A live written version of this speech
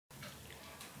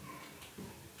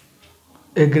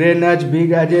A grain as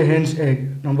big as a hen's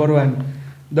egg. Number 1.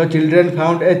 The children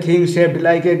found a thing shaped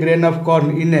like a grain of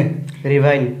corn in a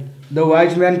ravine. The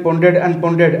wise man pondered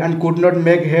and could not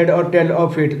make head or tail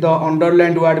of it. The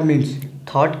underlined word means.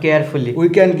 Thought carefully. We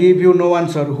can give you no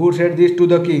answer. Who said this to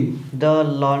the king? The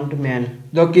learned man.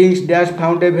 The king's dash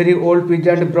found a very old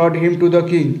peasant, brought him to the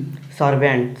king.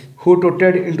 Servants. Who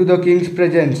trotted into the king's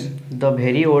presence. The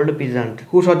very old peasant.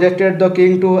 Who suggested the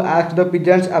king to ask the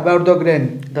peasants about the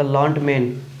grain. The learned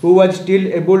man. Who was still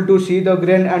able to see the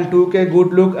grain and took a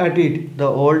good look at it. The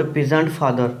old peasant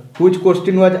father. Which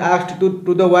question was asked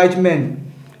to the wise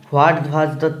man? What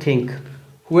was the thing?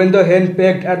 When the hen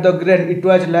pecked at the grain, it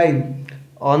was lying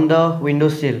on the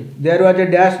windowsill. There was a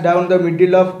dash down the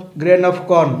middle of grain of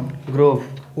corn. Grove.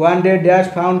 One day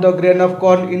Dash found the grain of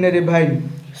corn in a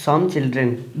ravine. Some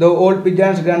children. The old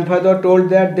peasant's grandfather told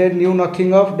that they knew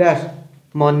nothing of Dash.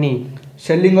 Money.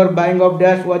 Selling or buying of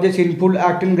Dash was a sinful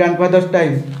act in grandfather's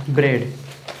time. Bread.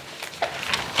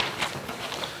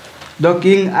 The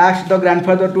king asked the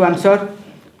grandfather to answer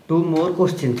 2 more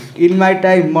questions. In my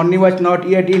time, money was not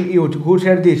yet in use. Who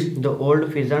said this? The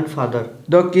old peasant father.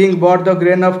 The king bought the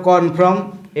grain of corn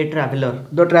from a traveler.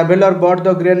 The traveler bought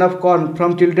the grain of corn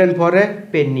from children for a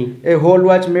penny. A hole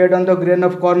was made on the grain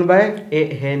of corn by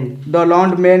a hen. The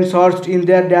learned men searched in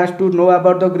their dash to know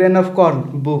about the grain of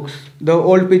corn. Books. The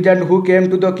old peasant who came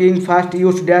to the king first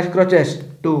used dash crutches.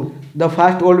 2. The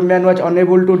first old man was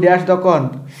unable to dash the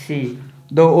corn. C.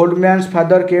 The old man's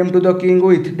father came to the king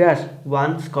with dash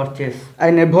 1 scorches.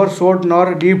 I never sowed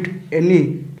nor reaped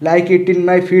any like it in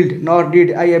my field, nor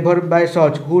did I ever buy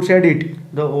such. Who said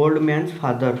it? The old man's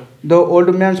father. The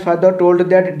old man's father told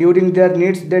that during their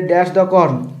needs they dashed the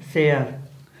corn. Share.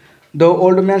 The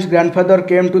old man's grandfather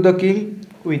came to the king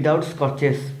without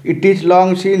scorches. It is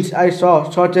long since I saw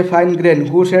such a fine grain.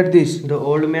 Who said this? The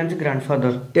old man's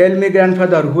grandfather. Tell me,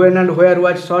 grandfather, when and where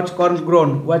was such corn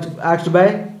grown? Was asked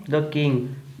by the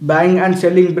king. Buying and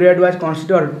selling bread was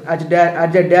considered as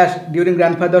a dash during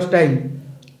grandfather's time.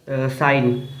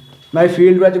 Sign. My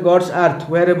field was God's earth.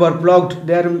 Wherever plucked,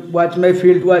 there was my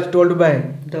field, was told by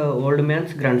the old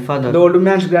man's grandfather. The old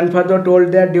man's grandfather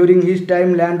told that during his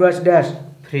time land was dash.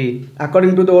 Free.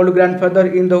 According to the old grandfather,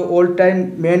 in the old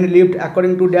time men lived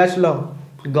according to dash law.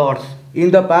 Gods.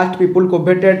 In the past people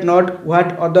coveted not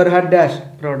what other had dash.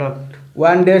 Product.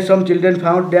 One day some children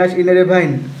found dash in a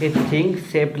ravine. A thing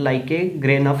shaped like a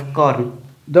grain of corn.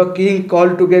 The king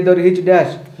called together his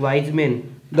dash. Wise men.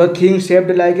 The thing shaped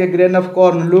like a grain of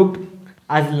corn looked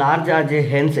as large as a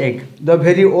hen's egg. The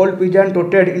very old pigeon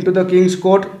trotted into the king's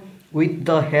court with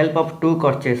the help of 2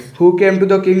 crutches. Who came to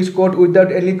the king's court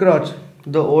without any crutch?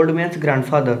 The old man's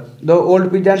grandfather. The old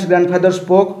pigeon's grandfather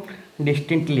spoke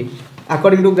distinctly.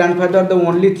 According to grandfather, the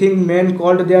only thing men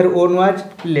called their own was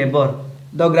labor.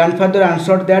 The grandfather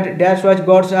answered that dash was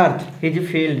God's earth. His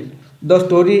field. The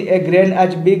story A Grain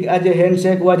as Big as a Hen's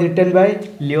Egg was written by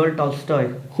Leo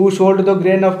Tolstoy. Who sold the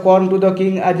grain of corn to the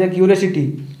king as a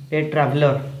curiosity? A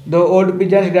traveler. The old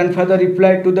pigeon's grandfather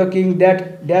replied to the king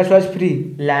that dash was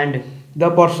free. Land. The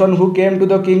person who came to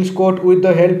the king's court with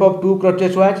the help of 2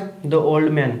 crutches was the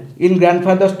old man. In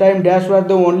grandfather's time, dash was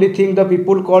the only thing the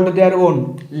people called their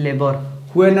own. Labor.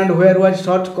 When and where was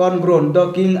such corn grown?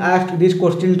 The king asked this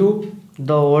question to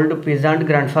the old peasant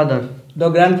grandfather. The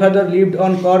grandfather lived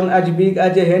on corn as big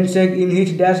as a hen's egg in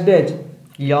his dash days.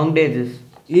 Young days.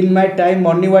 In my time,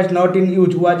 money was not in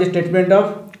use was a statement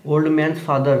of old man's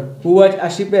father. Who was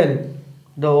Asipel?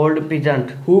 The old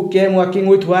peasant. Who came walking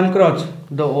with 1 crutch?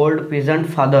 The old peasant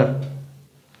father.